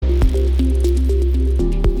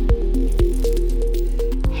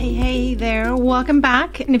Welcome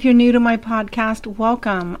back, and if you're new to my podcast,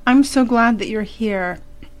 welcome. I'm so glad that you're here.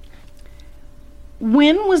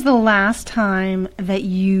 When was the last time that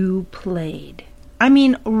you played? I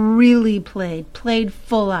mean, really played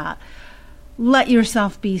full out. Let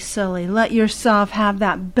yourself be silly. Let yourself have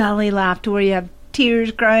that belly laugh to where you have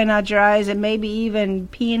tears crying out your eyes and maybe even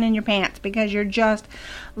peeing in your pants because you're just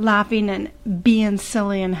laughing and being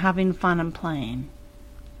silly and having fun and playing.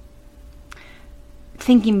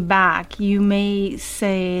 Thinking back, you may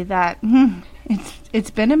say that it's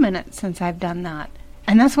been a minute since I've done that.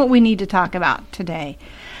 And that's what we need to talk about today.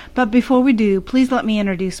 But before we do, please let me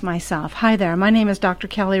introduce myself. Hi there, my name is Dr.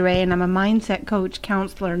 Kelly Ray, and I'm a mindset coach,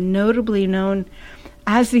 counselor, notably known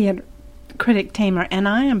as the Inner Critic Tamer, and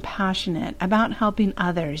I am passionate about helping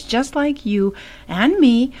others, just like you and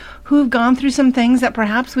me, who have gone through some things that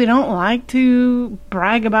perhaps we don't like to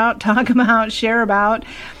brag about, talk about, share about.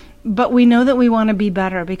 But we know that we want to be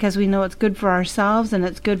better because we know it's good for ourselves and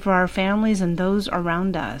it's good for our families and those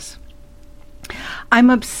around us.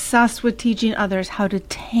 I'm obsessed with teaching others how to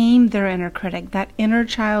tame their inner critic, that inner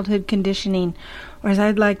childhood conditioning, or as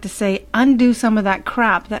I'd like to say, undo some of that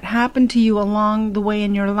crap that happened to you along the way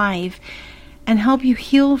in your life and help you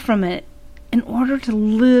heal from it in order to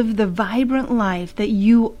live the vibrant life that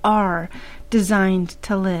you are designed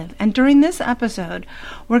to live. And during this episode,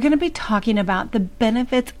 we're going to be talking about the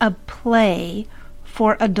benefits of play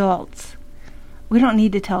for adults. We don't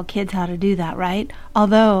need to tell kids how to do that, right?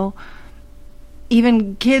 Although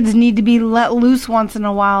even kids need to be let loose once in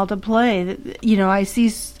a while to play. You know, I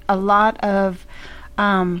see a lot of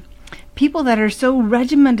people that are so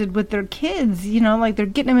regimented with their kids, you know, like they're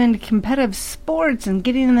getting them into competitive sports and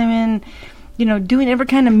getting them in, you know, doing every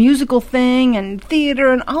kind of musical thing and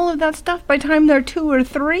theater and all of that stuff by the time they're 2 or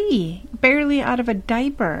 3, barely out of a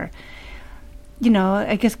diaper. You know,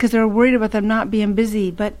 I guess because they're worried about them not being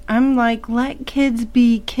busy. But I'm like, let kids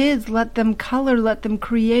be kids. Let them color. Let them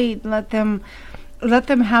create. Let them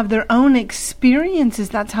have their own experiences.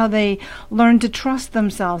 That's how they learn to trust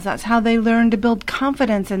themselves. That's how they learn to build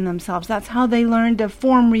confidence in themselves. That's how they learn to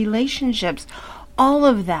form relationships. All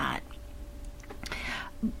of that.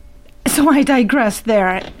 So I digress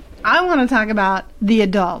there. I want to talk about the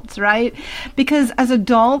adults, right? Because as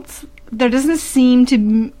adults, there doesn't seem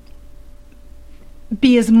to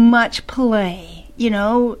be as much play. You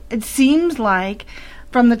know, it seems like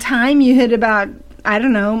from the time you hit about, I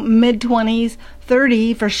don't know, mid-20s,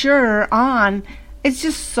 30 for sure on, it's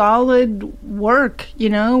just solid work. You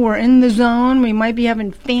know, we're in the zone. We might be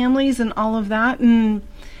having families and all of that. And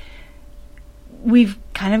we've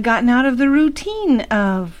kind of gotten out of the routine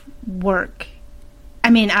of work.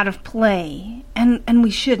 I mean, out of play. And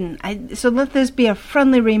we shouldn't. So let this be a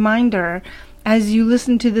friendly reminder as you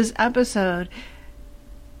listen to this episode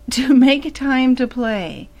to make time to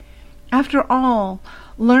play. After all,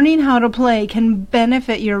 learning how to play can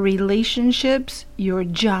benefit your relationships, your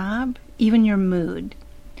job, even your mood.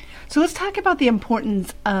 So let's talk about the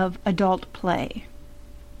importance of adult play.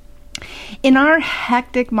 In our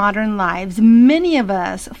hectic modern lives, many of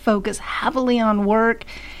us focus heavily on work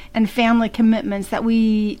and family commitments that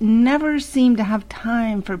we never seem to have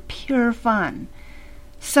time for pure fun.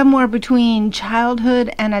 Somewhere between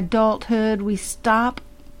childhood and adulthood, we stop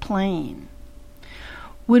playing.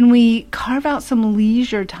 When we carve out some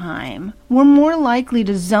leisure time, we're more likely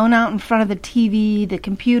to zone out in front of the TV, the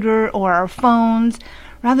computer, or our phones,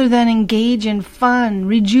 rather than engage in fun,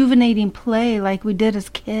 rejuvenating play like we did as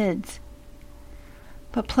kids.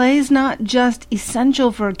 But play is not just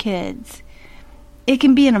essential for kids. It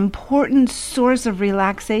can be an important source of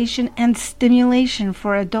relaxation and stimulation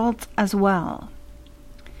for adults as well.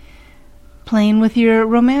 Playing with your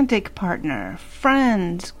romantic partner,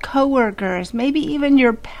 friends, coworkers, maybe even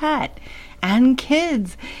your pet and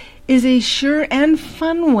kids is a sure and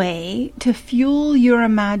fun way to fuel your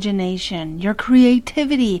imagination, your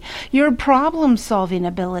creativity, your problem-solving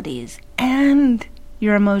abilities, and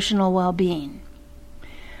your emotional well-being.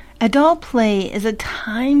 Adult play is a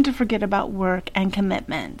time to forget about work and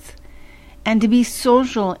commitments and to be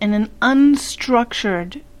social in an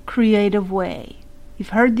unstructured, creative way. You've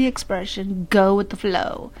heard the expression, go with the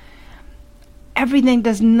flow. Everything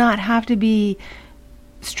does not have to be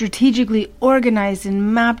strategically organized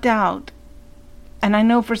and mapped out. And I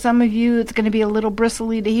know for some of you it's going to be a little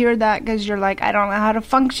bristly to hear that because you're like, I don't know how to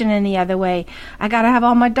function any other way. I got to have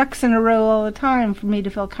all my ducks in a row all the time for me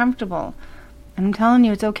to feel comfortable. And I'm telling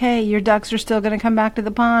you, it's okay. Your ducks are still going to come back to the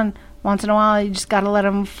pond. Once in a while, you just got to let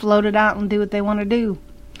them float it out and do what they want to do.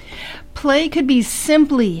 Play could be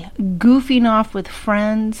simply goofing off with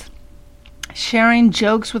friends, sharing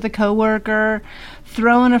jokes with a coworker,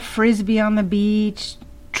 throwing a frisbee on the beach,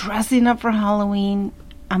 dressing up for Halloween.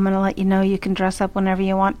 I'm going to let you know you can dress up whenever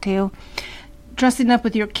you want to. Dressing up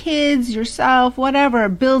with your kids, yourself, whatever.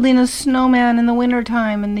 Building a snowman in the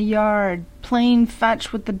wintertime in the yard. Playing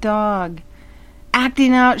fetch with the dog.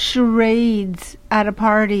 Acting out charades at a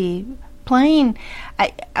party.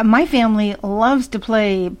 My family loves to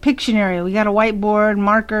play Pictionary. We got a whiteboard,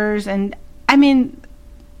 markers, and I mean,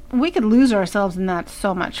 we could lose ourselves in that.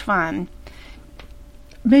 So much fun.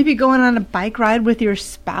 Maybe going on a bike ride with your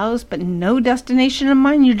spouse, but no destination in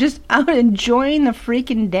mind. You're just out enjoying the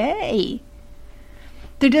freaking day.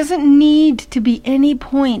 There doesn't need to be any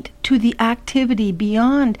point to the activity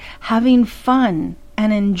beyond having fun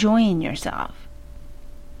and enjoying yourself.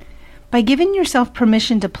 By giving yourself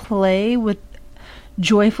permission to play with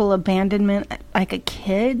joyful abandonment like a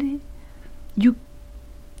kid, you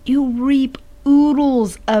reap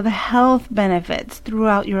oodles of health benefits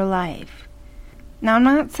throughout your life. Now, I'm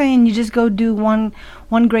not saying you just go do one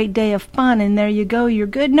great day of fun and there you go, you're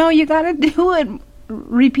good. No, you got to do it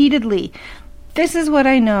repeatedly. This is what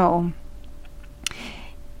I know.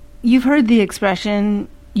 You've heard the expression,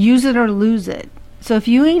 use it or lose it. So if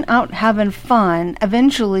you ain't out having fun,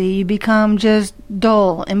 eventually you become just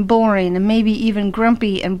dull and boring and maybe even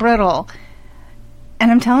grumpy and brittle.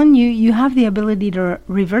 And I'm telling you, you have the ability to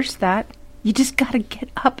reverse that. You just got to get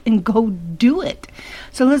up and go do it.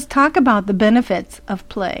 So let's talk about the benefits of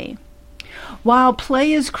play. While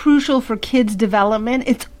play is crucial for kids' development,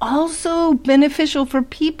 it's also beneficial for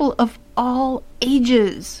people of all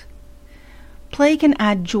ages. Play can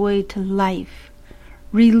add joy to life,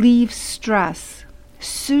 relieve stress,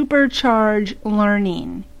 supercharge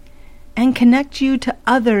learning, and connect you to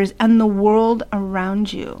others and the world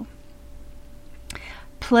around you.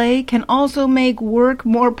 Play can also make work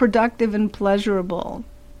more productive and pleasurable.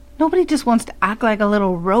 Nobody just wants to act like a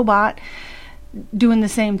little robot doing the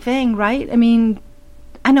same thing, right? I mean,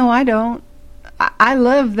 I know I don't. I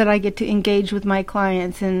love that I get to engage with my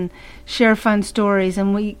clients and share fun stories,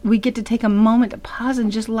 and we get to take a moment to pause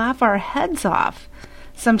and just laugh our heads off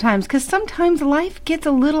sometimes, because sometimes life gets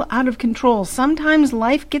a little out of control. Sometimes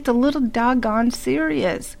life gets a little doggone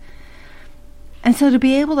serious. And so to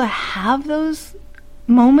be able to have those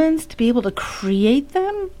moments, to be able to create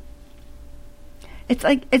them, it's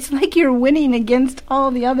like you're winning against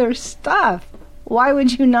all the other stuff. Why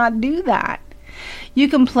would you not do that? You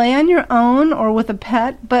can play on your own or with a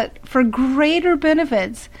pet, but for greater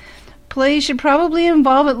benefits, play should probably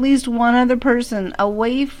involve at least one other person,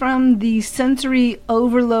 away from the sensory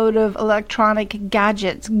overload of electronic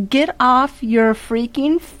gadgets. Get off your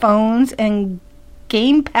freaking phones and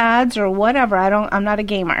game pads or whatever. I'm not a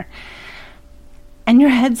gamer. And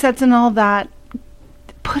your headsets and all that.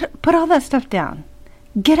 Put all that stuff down.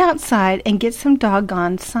 Get outside and get some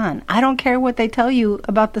doggone sun. I don't care what they tell you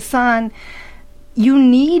about the sun. You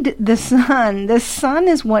need the sun. The sun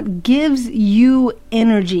is what gives you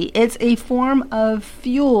energy. It's a form of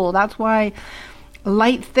fuel. That's why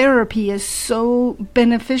light therapy is so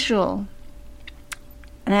beneficial.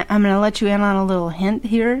 And I'm going to let you in on a little hint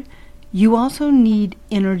here. You also need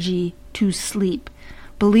energy to sleep.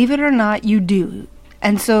 Believe it or not, you do.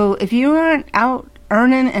 And so if you aren't out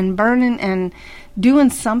earning and burning and doing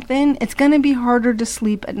something, it's going to be harder to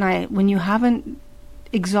sleep at night when you haven't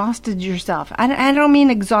exhausted yourself. I don't mean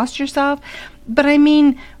exhaust yourself, but I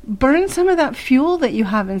mean burn some of that fuel that you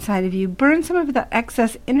have inside of you. Burn some of that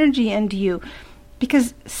excess energy into you.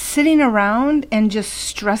 Because sitting around and just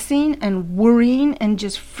stressing and worrying and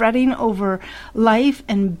just fretting over life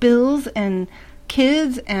and bills and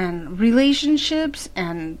kids and relationships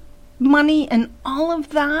and money and all of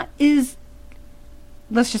that is,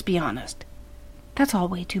 let's just be honest, that's all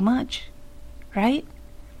way too much, right?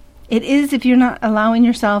 It is if you're not allowing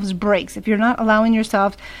yourselves breaks, if you're not allowing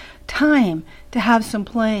yourself time to have some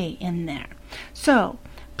play in there. So,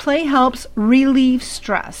 play helps relieve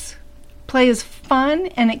stress. Play is fun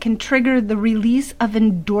and it can trigger the release of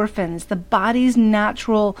endorphins, the body's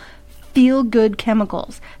natural feel-good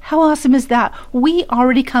chemicals. How awesome is that? We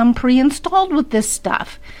already come pre-installed with this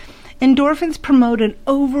stuff. Endorphins promote an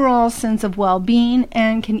overall sense of well-being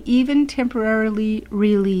and can even temporarily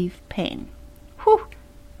relieve pain. Whew!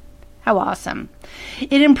 How awesome.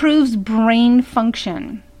 It improves brain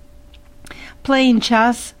function. Playing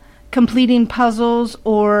chess, completing puzzles,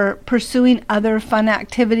 or pursuing other fun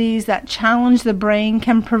activities that challenge the brain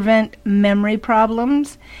can prevent memory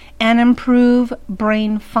problems and improve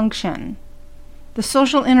brain function. The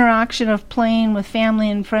social interaction of playing with family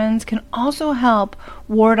and friends can also help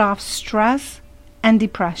ward off stress and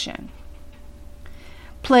depression.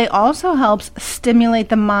 Play also helps stimulate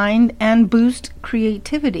the mind and boost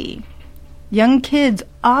creativity. Young kids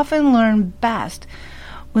often learn best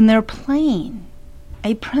when they're playing,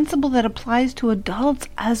 a principle that applies to adults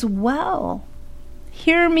as well.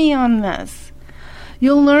 Hear me on this.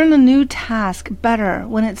 You'll learn a new task better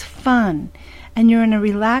when it's fun and you're in a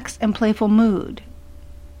relaxed and playful mood.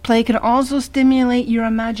 Play can also stimulate your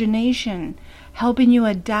imagination, helping you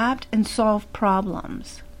adapt and solve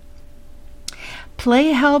problems. Play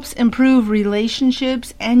helps improve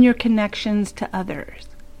relationships and your connections to others.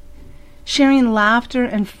 Sharing laughter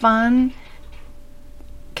and fun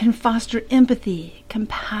can foster empathy,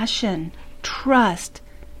 compassion, trust,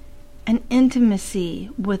 and intimacy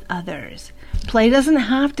with others. Play doesn't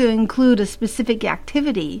have to include a specific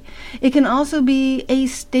activity. It can also be a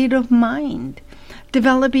state of mind.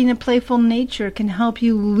 Developing a playful nature can help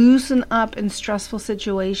you loosen up in stressful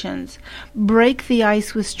situations, break the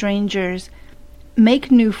ice with strangers, make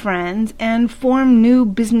new friends, and form new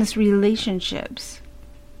business relationships.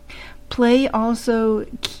 Play also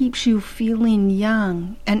keeps you feeling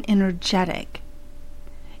young and energetic.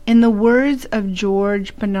 In the words of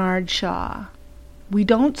George Bernard Shaw, we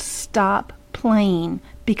don't stop playing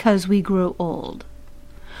because we grow old.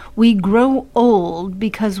 We grow old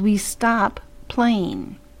because we stop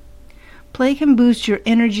playing. Play can boost your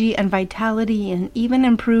energy and vitality and even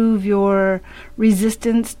improve your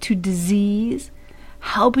resistance to disease,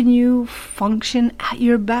 helping you function at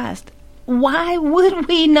your best. Why would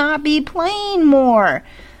we not be playing more?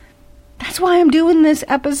 That's why I'm doing this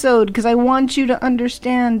episode, because I want you to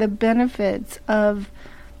understand the benefits of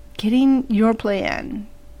getting your play in.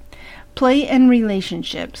 Play in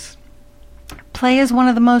relationships. Play is one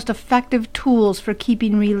of the most effective tools for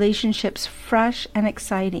keeping relationships fresh and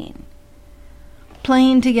exciting.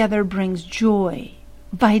 Playing together brings joy,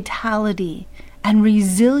 vitality, and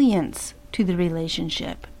resilience to the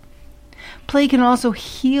relationship. Play can also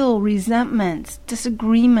heal resentments,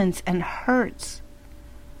 disagreements, and hurts.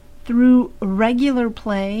 Through regular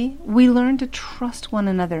play, we learn to trust one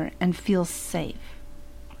another and feel safe.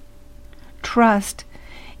 Trust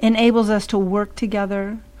enables us to work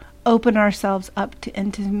together, open ourselves up to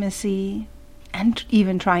intimacy, and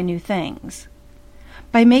even try new things.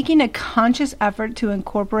 By making a conscious effort to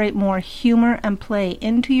incorporate more humor and play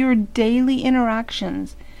into your daily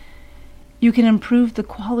interactions, you can improve the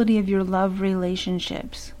quality of your love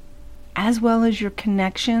relationships, as well as your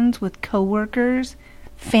connections with coworkers,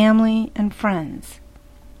 family, and friends.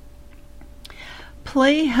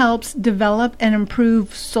 Play helps develop and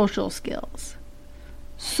improve social skills.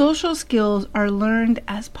 Social skills are learned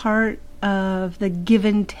as part of the give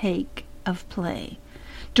and take of play.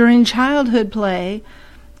 During childhood play,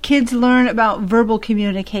 kids learn about verbal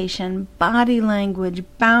communication, body language,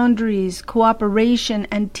 boundaries, cooperation,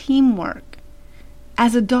 and teamwork.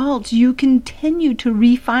 As adults, you continue to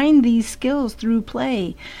refine these skills through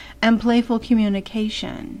play and playful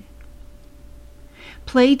communication.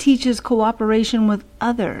 Play teaches cooperation with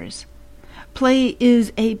others. Play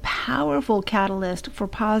is a powerful catalyst for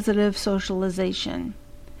positive socialization.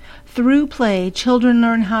 Through play, children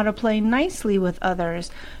learn how to play nicely with others,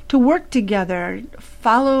 to work together,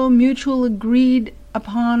 follow mutual agreed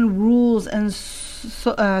upon rules, and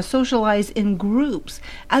socialize in groups.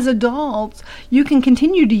 As adults, you can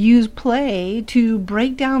continue to use play to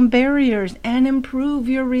break down barriers and improve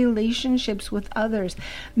your relationships with others.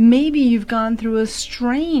 Maybe you've gone through a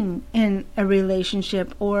strain in a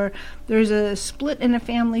relationship, or there's a split in a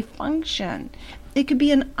family function. It could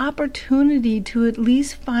be an opportunity to at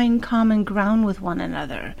least find common ground with one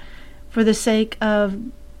another for the sake of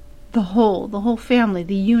the whole family,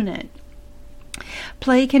 the unit.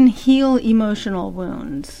 Play can heal emotional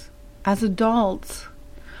wounds. As adults,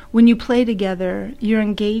 when you play together, you're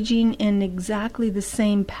engaging in exactly the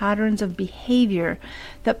same patterns of behavior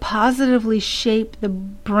that positively shape the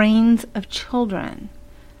brains of children.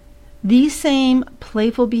 These same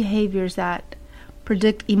playful behaviors that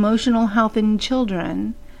predict emotional health in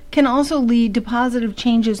children can also lead to positive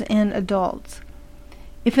changes in adults.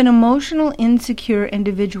 If an emotional insecure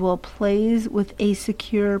individual plays with a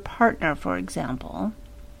secure partner, for example,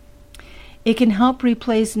 it can help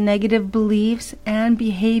replace negative beliefs and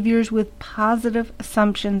behaviors with positive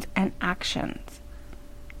assumptions and actions.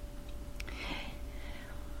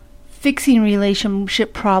 Fixing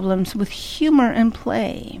relationship problems with humor and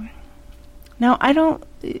play. Now, I don't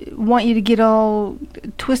want you to get all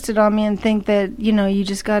twisted on me and think that, you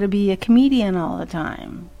just got to be a comedian all the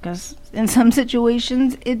time, because in some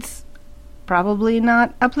situations it's probably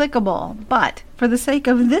not applicable. But for the sake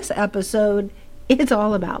of this episode, it's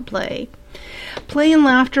all about play. Play and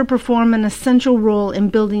laughter perform an essential role in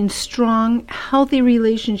building strong, healthy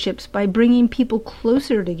relationships by bringing people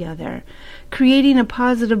closer together, creating a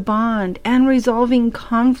positive bond, and resolving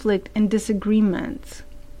conflict and disagreements.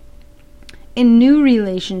 In new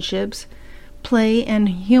relationships, play and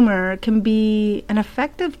humor can be an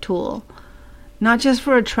effective tool, not just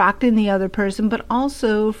for attracting the other person, but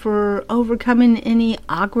also for overcoming any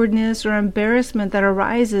awkwardness or embarrassment that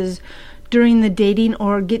arises during the dating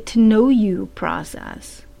or get to know you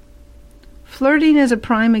process. Flirting is a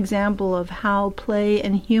prime example of how play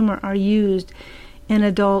and humor are used in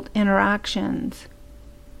adult interactions.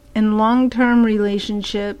 In long-term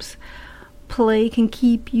relationships, play can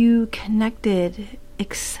keep you connected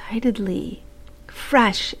excitedly,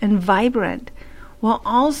 fresh and vibrant, while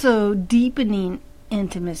also deepening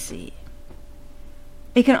intimacy.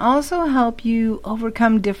 It can also help you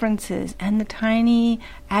overcome differences and the tiny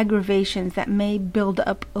aggravations that may build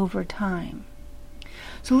up over time.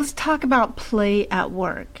 So let's talk about play at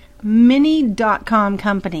work. Many .com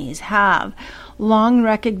companies have long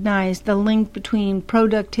recognized the link between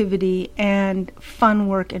productivity and fun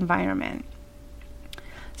work environment.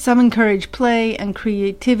 Some encourage play and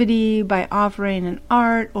creativity by offering an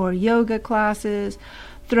art or yoga classes,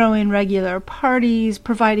 throwing regular parties,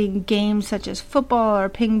 providing games such as football or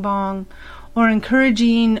ping pong, or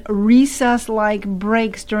encouraging recess-like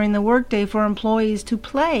breaks during the workday for employees to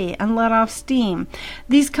play and let off steam.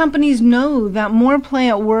 These companies know that more play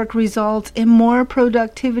at work results in more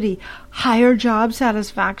productivity, higher job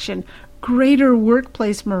satisfaction, greater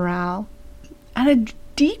workplace morale, and a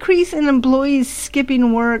decrease in employees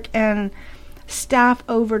skipping work and staff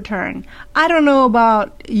overturn. I don't know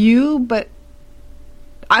about you, but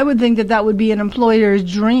I would think that that would be an employer's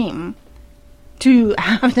dream, to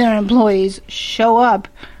have their employees show up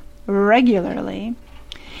regularly.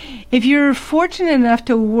 If you're fortunate enough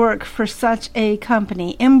to work for such a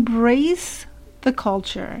company, embrace the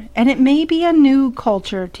culture. And it may be a new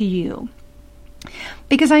culture to you,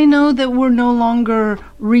 because I know that we're no longer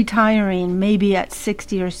retiring maybe at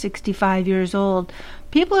 60 or 65 years old.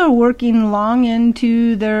 People are working long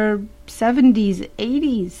into their 70s,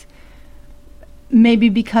 80s. Maybe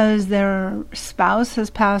because their spouse has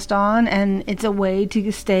passed on and it's a way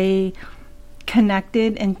to stay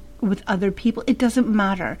connected and with other people. It doesn't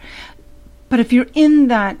matter. But if you're in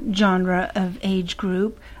that genre of age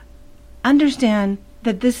group, understand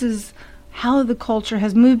that this is how the culture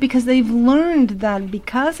has moved, because they've learned that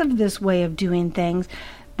because of this way of doing things,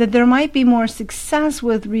 that there might be more success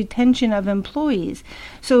with retention of employees.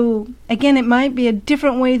 So again, it might be a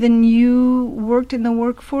different way than you worked in the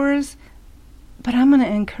workforce, but I'm going to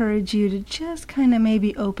encourage you to just kind of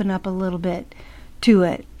maybe open up a little bit to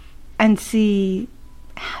it and see,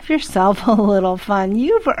 have yourself a little fun.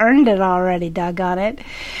 You've earned it already, doggone it.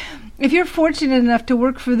 If you're fortunate enough to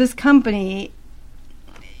work for this company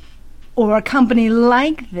or a company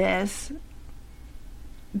like this,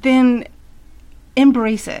 then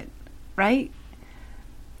embrace it, right?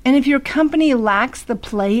 And if your company lacks the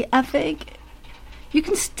play ethic, you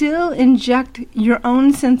can still inject your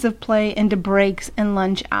own sense of play into breaks and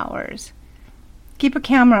lunch hours. Keep a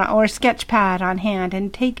camera or a sketch pad on hand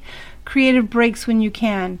and take creative breaks when you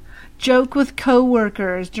can. Joke with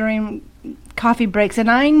coworkers during coffee breaks. And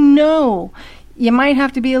I know you might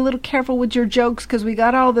have to be a little careful with your jokes because we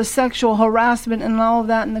got all the sexual harassment and all of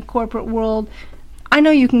that in the corporate world. I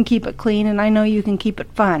know you can keep it clean, and I know you can keep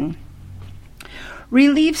it fun.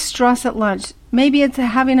 Relieve stress at lunch. Maybe it's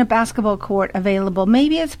having a basketball court available.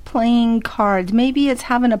 Maybe it's playing cards. Maybe it's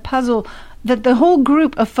having a puzzle that the whole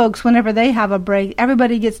group of folks, whenever they have a break,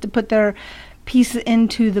 everybody gets to put their piece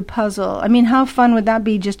into the puzzle. I mean, how fun would that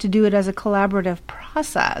be just to do it as a collaborative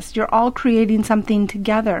process? You're all creating something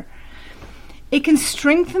together. It can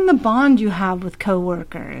strengthen the bond you have with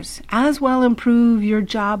coworkers, as well improve your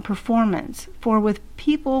job performance. For with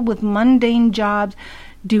people with mundane jobs,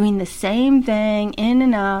 doing the same thing in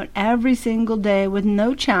and out every single day with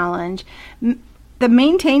no challenge, the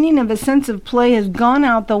maintaining of a sense of play has gone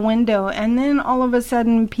out the window, and then all of a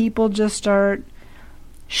sudden people just start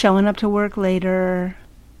showing up to work later,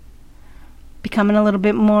 becoming a little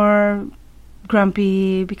bit more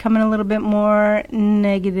grumpy, becoming a little bit more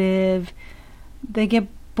negative. They get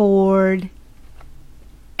bored.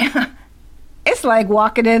 It's like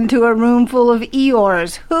walking into a room full of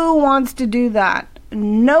Eeyores. Who wants to do that?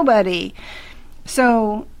 Nobody.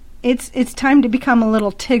 So it's time to become a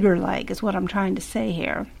little Tigger-like, is what I'm trying to say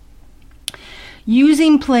here.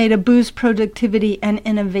 Using play to boost productivity and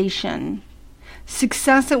innovation.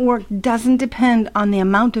 Success at work doesn't depend on the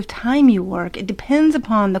amount of time you work. It depends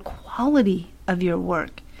upon the quality of your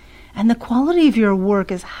work. And the quality of your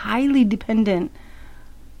work is highly dependent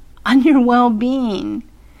on your well-being.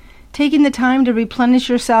 Taking the time to replenish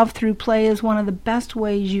yourself through play is one of the best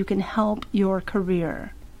ways you can help your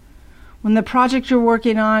career. When the project you're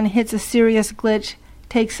working on hits a serious glitch,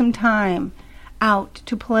 Take some time out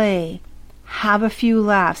to play. Have a few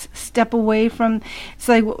laughs. Step away from... It's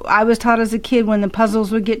like I was taught as a kid, when the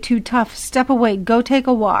puzzles would get too tough, step away. Go take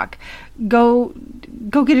a walk. Go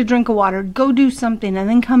get a drink of water. Go do something, and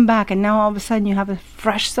then come back. And now all of a sudden you have a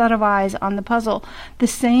fresh set of eyes on the puzzle. The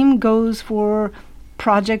same goes for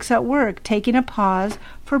projects at work. Taking a pause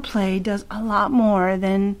for play does a lot more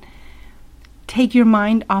than take your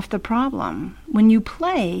mind off the problem. When you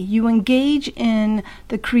play, you engage in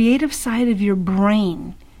the creative side of your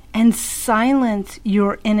brain and silence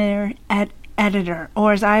your inner editor,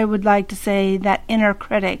 or as I would like to say, that inner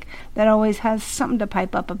critic that always has something to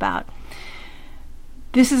pipe up about.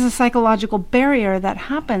 This is a psychological barrier that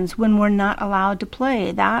happens when we're not allowed to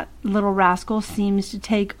play. That little rascal seems to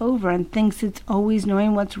take over and thinks it's always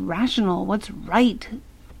knowing what's rational, what's right.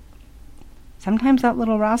 Sometimes that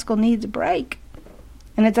little rascal needs a break,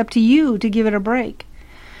 and it's up to you to give it a break.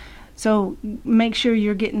 So make sure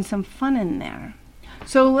you're getting some fun in there.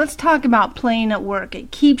 So let's talk about playing at work. It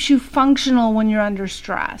keeps you functional when you're under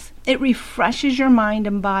stress. It refreshes your mind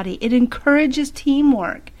and body. It encourages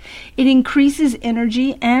teamwork. It increases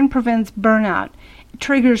energy and prevents burnout. It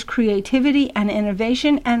triggers creativity and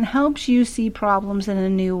innovation and helps you see problems in a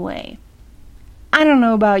new way. I don't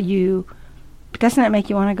know about you, but doesn't that make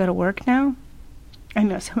you want to go to work now? I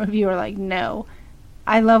know some of you are like, no.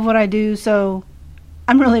 I love what I do, so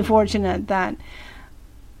I'm really fortunate that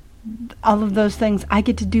all of those things, I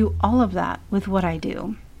get to do all of that with what I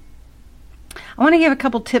do. I want to give a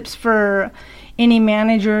couple tips for any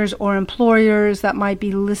managers or employers that might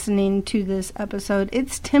be listening to this episode.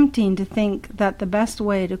 It's tempting to think that the best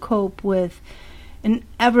way to cope with an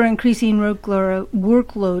ever-increasing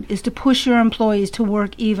workload is to push your employees to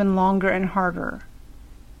work even longer and harder.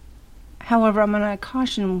 However, I'm going to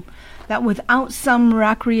caution that without some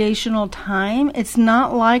recreational time, it's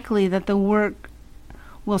not likely that the work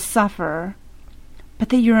will suffer, but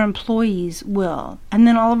that your employees will. And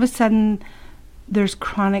then all of a sudden, there's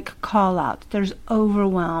chronic call-outs, there's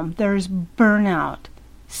overwhelm, there's burnout.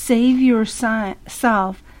 Save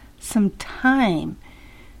yourself some time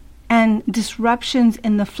and disruptions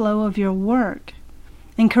in the flow of your work.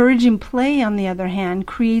 Encouraging play, on the other hand,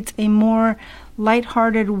 creates a more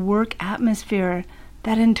lighthearted work atmosphere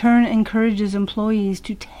that in turn encourages employees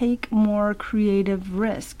to take more creative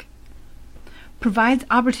risk. Provides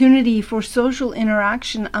opportunity for social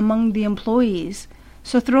interaction among the employees.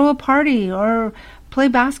 So throw a party or play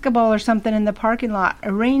basketball or something in the parking lot.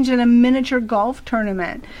 Arrange a miniature golf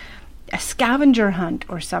tournament, a scavenger hunt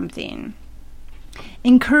or something.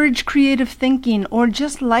 Encourage creative thinking or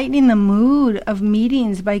just lightening the mood of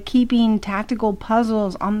meetings by keeping tactical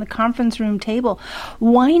puzzles on the conference room table.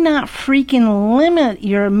 Why not freaking limit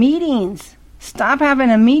your meetings? Stop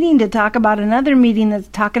having a meeting to talk about another meeting that's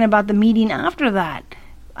talking about the meeting after that.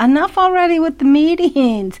 Enough already with the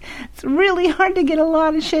meetings. It's really hard to get a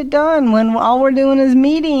lot of shit done when all we're doing is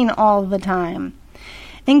meeting all the time.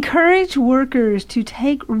 Encourage workers to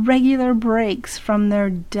take regular breaks from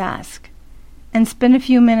their desk and spend a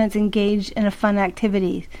few minutes engaged in a fun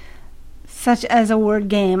activity, such as a word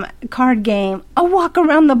game, a card game, a walk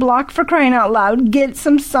around the block, for crying out loud. Get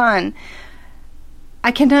some sun.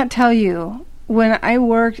 I cannot tell you, when I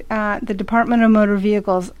worked at the Department of Motor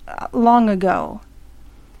Vehicles long ago,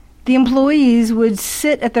 the employees would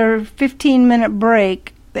sit at their 15-minute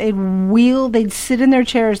break. They'd sit in their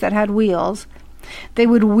chairs that had wheels. They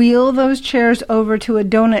would wheel those chairs over to a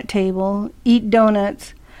donut table, eat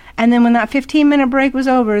donuts, and then when that 15-minute break was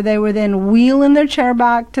over, they were then wheeling their chair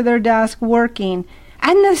back to their desk working.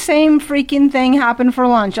 And the same freaking thing happened for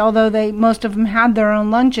lunch. Although most of them had their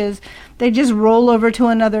own lunches, they just roll over to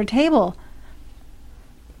another table.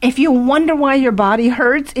 If you wonder why your body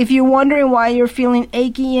hurts, if you're wondering why you're feeling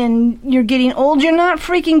achy and you're getting old, you're not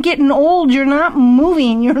freaking getting old. You're not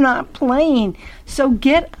moving. You're not playing. So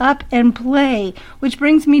get up and play. Which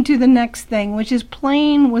brings me to the next thing, which is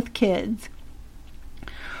playing with kids.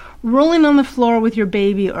 Rolling on the floor with your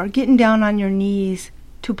baby or getting down on your knees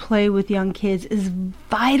to play with young kids is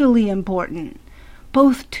vitally important,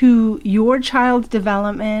 both to your child's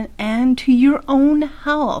development and to your own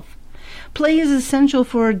health. Play is essential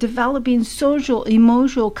for developing social,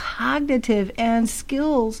 emotional, cognitive, and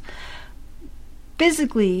skills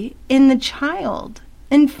physically in the child.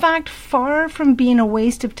 In fact, far from being a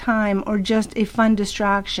waste of time or just a fun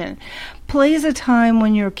distraction, play is a time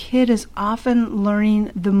when your kid is often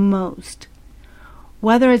learning the most.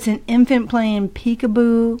 Whether it's an infant playing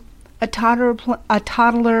peekaboo, a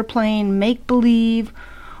toddler playing make-believe,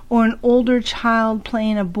 or an older child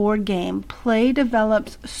playing a board game, play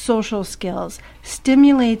develops social skills,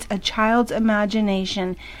 stimulates a child's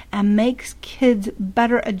imagination, and makes kids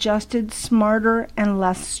better adjusted, smarter, and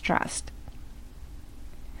less stressed.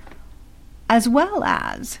 As well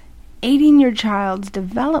as aiding your child's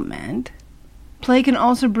development, play can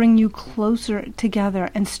also bring you closer together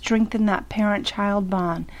and strengthen that parent-child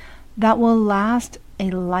bond that will last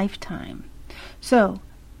a lifetime. So,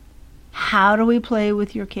 how do we play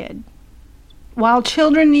with your kid? While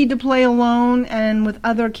children need to play alone and with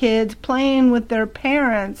other kids, playing with their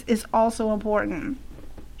parents is also important.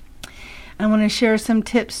 I want to share some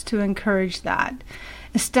tips to encourage that.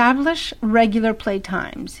 Establish regular play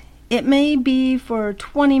times. It may be for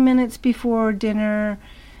 20 minutes before dinner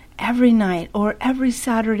every night or every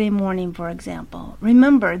Saturday morning, for example.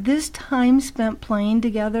 Remember, this time spent playing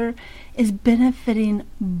together is benefiting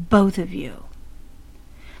both of you.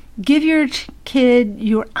 Give your kid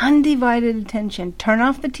your undivided attention. Turn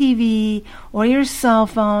off the TV or your cell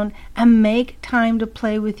phone and make time to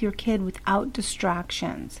play with your kid without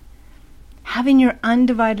distractions. Having your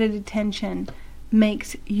undivided attention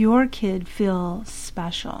makes your kid feel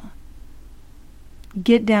special.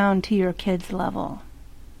 Get down to your kid's level.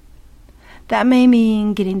 That may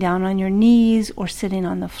mean getting down on your knees or sitting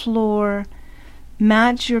on the floor.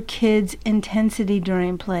 Match your kid's intensity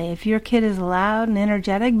during play. If your kid is loud and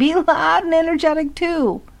energetic, be loud and energetic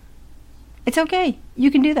too. It's okay.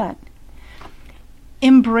 You can do that.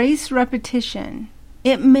 Embrace repetition.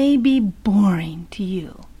 It may be boring to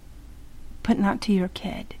you, but not to your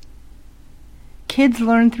kid. Kids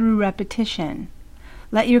learn through repetition.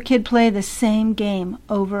 Let your kid play the same game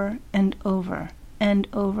over and over and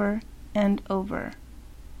over and over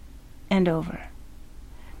and over.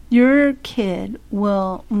 Your kid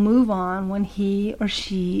will move on when he or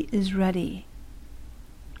she is ready.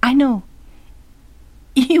 I know.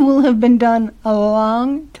 You will have been done a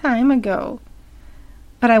long time ago.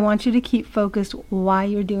 But I want you to keep focused why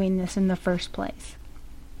you're doing this in the first place.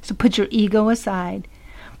 So put your ego aside.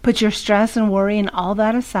 Put your stress and worry and all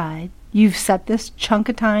that aside. You've set this chunk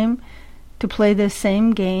of time to play this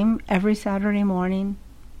same game every Saturday morning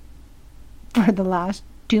for the last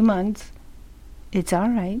 2 months. It's all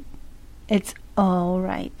right. It's all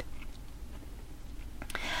right.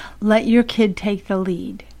 Let your kid take the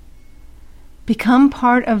lead. Become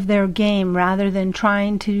part of their game rather than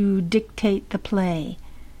trying to dictate the play.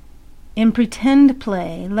 In pretend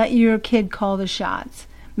play, let your kid call the shots.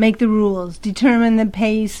 Make the rules, determine the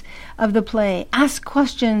pace of the play, ask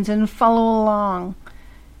questions and follow along.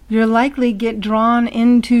 You'll likely get drawn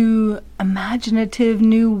into imaginative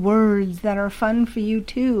new words that are fun for you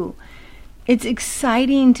too. It's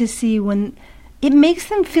exciting to see when it makes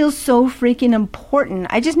them feel so freaking important.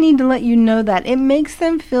 I just need to let you know that. It makes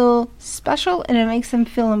them feel special and it makes them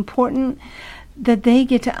feel important that they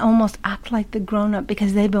get to almost act like the grown-up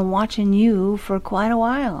because they've been watching you for quite a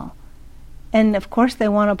while. And of course they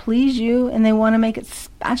want to please you and they want to make it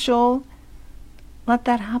special. Let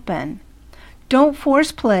that happen. Don't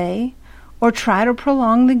force play or try to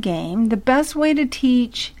prolong the game. The best way to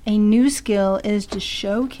teach a new skill is to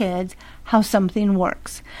show kids how something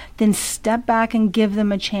works. Then step back and give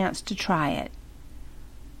them a chance to try it.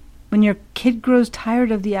 When your kid grows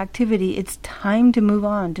tired of the activity, it's time to move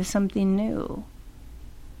on to something new.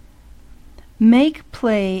 Make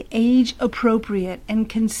play age appropriate and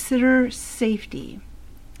consider safety.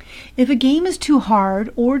 If a game is too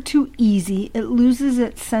hard or too easy, it loses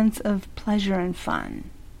its sense of pleasure and fun.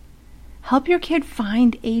 Help your kid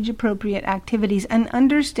find age-appropriate activities and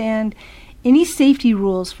understand any safety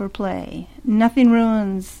rules for play. Nothing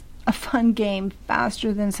ruins a fun game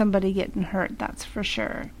faster than somebody getting hurt, that's for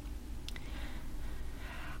sure.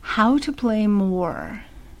 How to play more.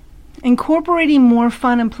 Incorporating more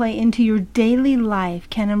fun and play into your daily life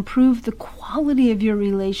can improve the quality of your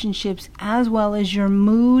relationships as well as your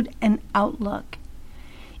mood and outlook.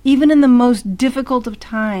 Even in the most difficult of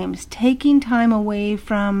times, taking time away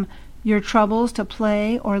from your troubles to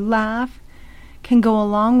play or laugh can go a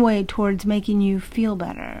long way towards making you feel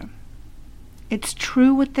better. It's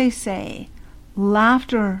true what they say.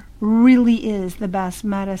 Laughter really is the best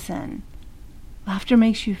medicine. Laughter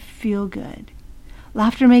makes you feel good.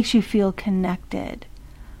 Laughter makes you feel connected.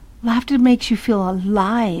 Laughter makes you feel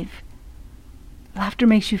alive. Laughter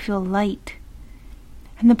makes you feel light.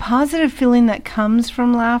 And the positive feeling that comes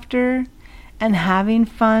from laughter and having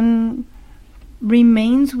fun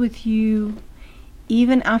remains with you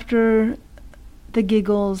even after the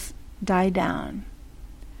giggles die down.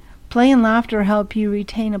 Play and laughter help you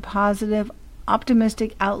retain a positive,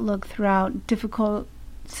 optimistic outlook throughout difficult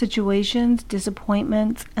situations,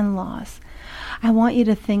 disappointments, and loss. I want you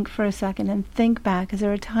to think for a second and think back. Is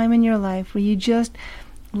there a time in your life where you just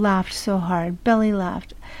laughed so hard, belly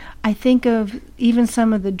laughed? I think of even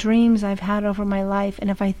some of the dreams I've had over my life, and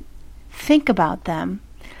if I think about them,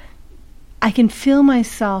 I can feel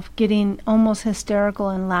myself getting almost hysterical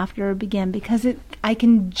and laughter begin, because I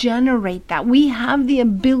can generate that. We have the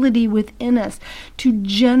ability within us to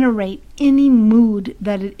generate any mood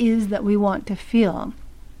that it is that we want to feel.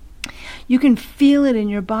 You can feel it in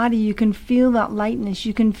your body. You can feel that lightness.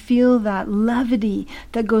 You can feel that levity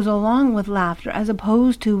that goes along with laughter, as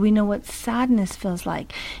opposed to, we know what sadness feels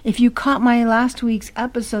like. If you caught my last week's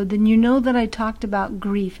episode, then you know that I talked about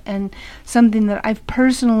grief and something that I've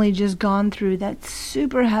personally just gone through that's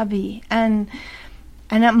super heavy. And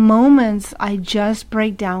at moments, I just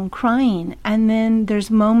break down crying. And then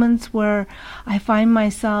there's moments where I find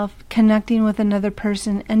myself connecting with another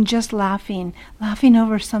person and just laughing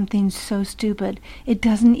over something so stupid. It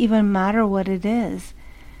doesn't even matter what it is.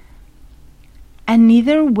 And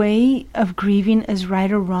neither way of grieving is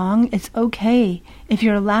right or wrong. It's okay if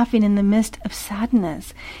you're laughing in the midst of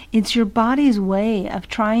sadness. It's your body's way of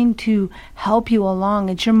trying to help you along.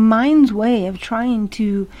 It's your mind's way of trying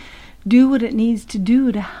to do what it needs to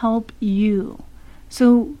do to help you.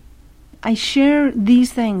 So I share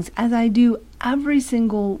these things as I do every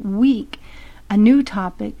single week. A new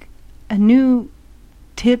topic, a new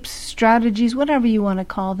tips, strategies, whatever you want to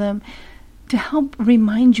call them, to help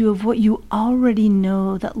remind you of what you already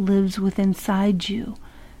know that lives within inside you.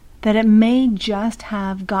 That it may just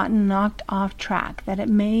have gotten knocked off track, that it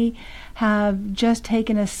may have just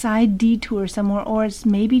taken a side detour somewhere, or it's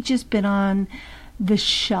maybe just been on the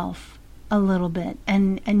shelf a little bit,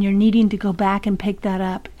 and you're needing to go back and pick that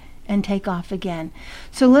up and take off again.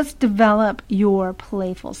 So let's develop your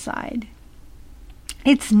playful side.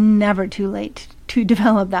 It's never too late to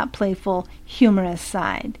develop that playful, humorous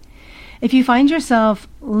side. If you find yourself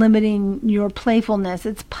limiting your playfulness,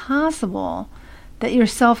 it's possible that you're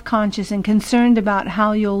self-conscious and concerned about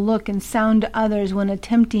how you'll look and sound to others when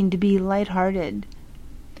attempting to be lighthearted.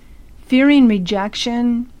 Fearing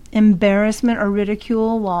rejection, embarrassment, or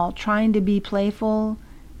ridicule while trying to be playful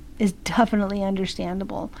is definitely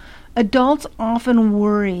understandable. Adults often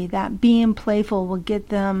worry that being playful will get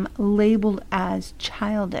them labeled as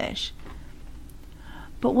childish.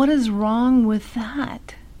 But what is wrong with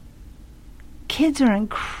that? Kids are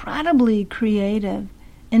incredibly creative,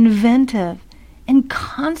 inventive, and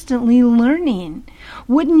constantly learning.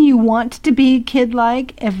 Wouldn't you want to be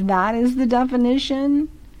kid-like if that is the definition?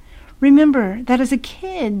 Remember that as a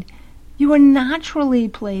kid, you were naturally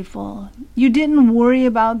playful. You didn't worry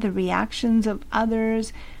about the reactions of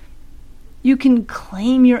others. You can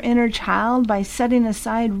claim your inner child by setting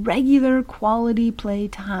aside regular quality play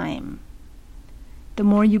time. The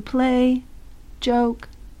more you play, joke,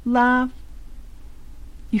 laugh,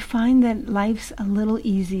 you find that life's a little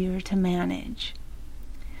easier to manage.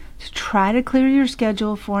 So try to clear your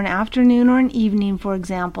schedule for an afternoon or an evening, for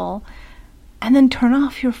example, and then turn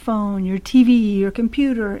off your phone, your TV, your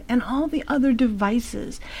computer, and all the other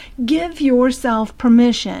devices. Give yourself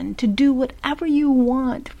permission to do whatever you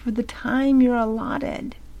want for the time you're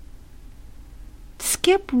allotted.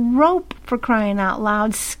 Skip rope, for crying out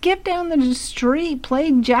loud. Skip down the street,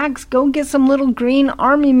 play jacks, go get some little green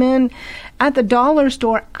army men at the dollar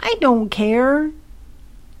store. I don't care.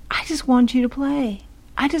 I just want you to play.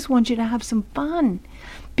 I just want you to have some fun.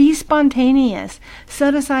 Be spontaneous.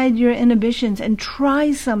 Set aside your inhibitions and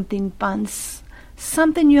try something fun,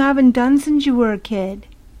 something you haven't done since you were a kid.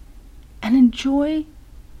 And enjoy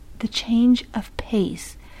the change of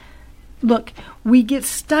pace. Look, we get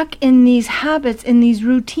stuck in these habits, in these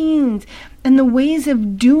routines, and the ways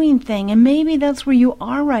of doing things. And maybe that's where you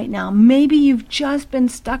are right now. Maybe you've just been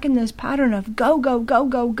stuck in this pattern of go, go, go,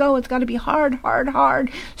 go, go. It's got to be hard, hard,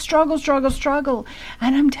 hard. Struggle, struggle, struggle.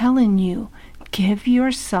 And I'm telling you, give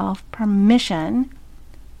yourself permission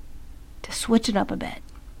to switch it up a bit.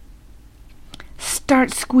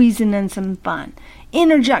 Start squeezing in some fun.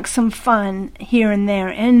 Interject some fun here and there,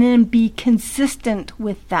 and then be consistent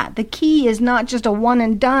with that. The key is not just a one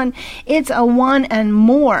and done, it's a one and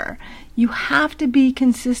more. You have to be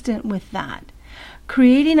consistent with that.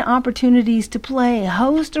 Creating opportunities to play.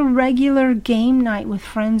 Host a regular game night with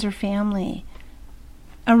friends or family.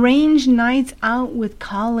 Arrange nights out with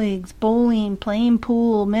colleagues, bowling, playing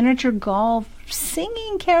pool, miniature golf,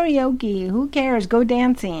 singing karaoke. Who cares? Go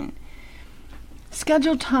dancing.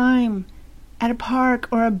 Schedule time at a park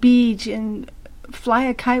or a beach and fly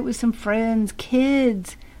a kite with some friends.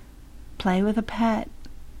 Kids, play with a pet.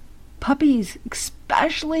 Puppies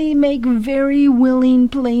especially make very willing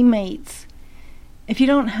playmates. If you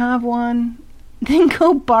don't have one, then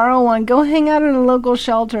go borrow one. Go hang out at a local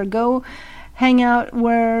shelter. Go hang out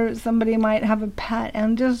where somebody might have a pet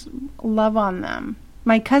and just love on them.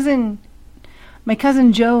 My cousin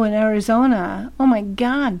Joe in Arizona, oh my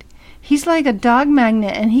God, he's like a dog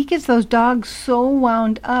magnet, and he gets those dogs so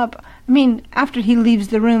wound up. I mean, after he leaves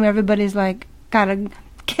the room, everybody's like, gotta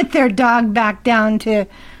get their dog back down to,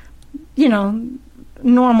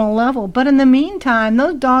 normal level. But in the meantime,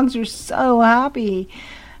 those dogs are so happy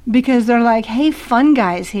because they're like, hey, fun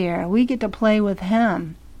guy's here. We get to play with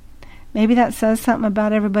him. Maybe that says something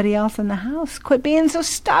about everybody else in the house. Quit being so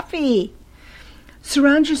stuffy.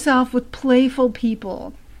 Surround yourself with playful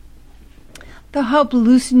people. They'll help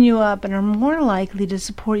loosen you up and are more likely to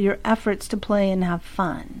support your efforts to play and have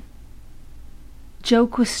fun.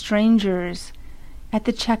 Joke with strangers at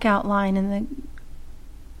the checkout line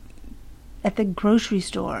at the grocery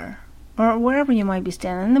store or wherever you might be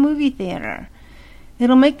standing, in the movie theater.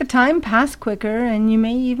 It'll make the time pass quicker, and you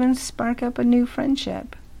may even spark up a new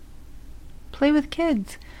friendship. Play with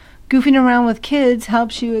kids. Goofing around with kids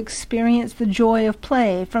helps you experience the joy of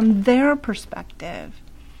play from their perspective.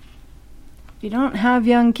 If you don't have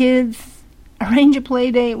young kids, arrange a play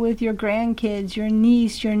date with your grandkids, your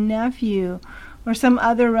niece, your nephew, or some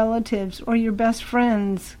other relatives, or your best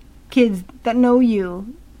friends, kids that know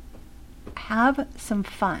you. Have some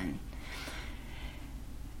fun.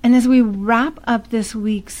 And as we wrap up this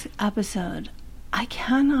week's episode, I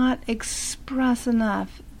cannot express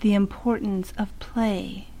enough the importance of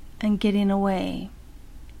play and getting away.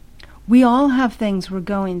 We all have things we're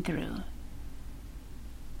going through,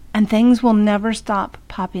 and things will never stop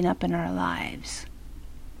popping up in our lives.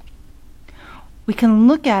 We can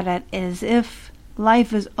look at it as if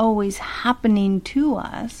life is always happening to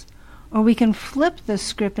us, or we can flip the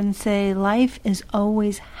script and say life is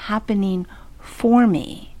always happening for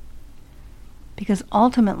me. Because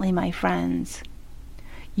ultimately, my friends,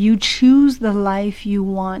 you choose the life you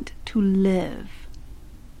want to live.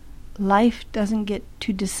 Life doesn't get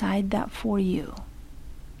to decide that for you.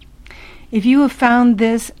 If you have found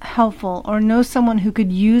this helpful or know someone who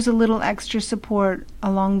could use a little extra support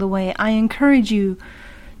along the way, I encourage you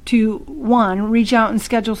to, 1, reach out and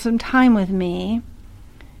schedule some time with me,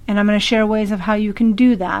 and I'm going to share ways of how you can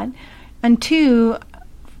do that, and 2,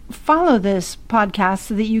 follow this podcast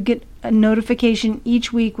so that you get a notification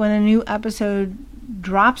each week when a new episode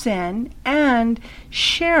drops in, and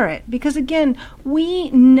share it, because again, we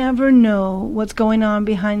never know what's going on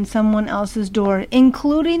behind someone else's door,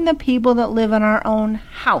 including the people that live in our own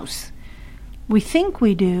house. We think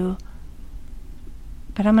we do,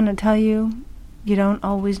 but I'm going to tell you, you don't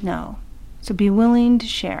always know. So be willing to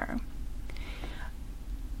share.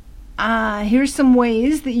 Here's some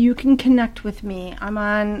ways that you can connect with me. I'm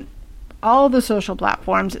on all the social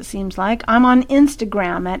platforms, it seems like. I'm on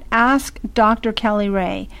Instagram at Ask Dr. Kelly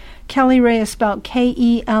Ray. Kelly Ray is spelled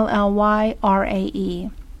Kellyrae.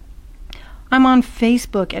 I'm on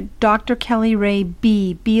Facebook at Dr. Kelly Ray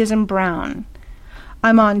B as in Brown.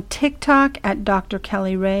 I'm on TikTok at Dr.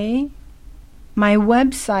 Kelly Ray. My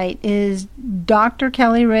website is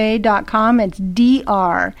drkellyrae.com. It's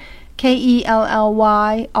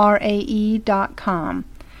drkellyrae.com.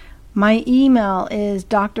 My email is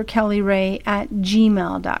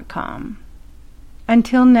drkellyrae@gmail.com.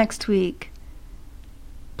 Until next week,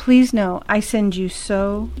 please know I send you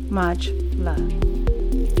so much love.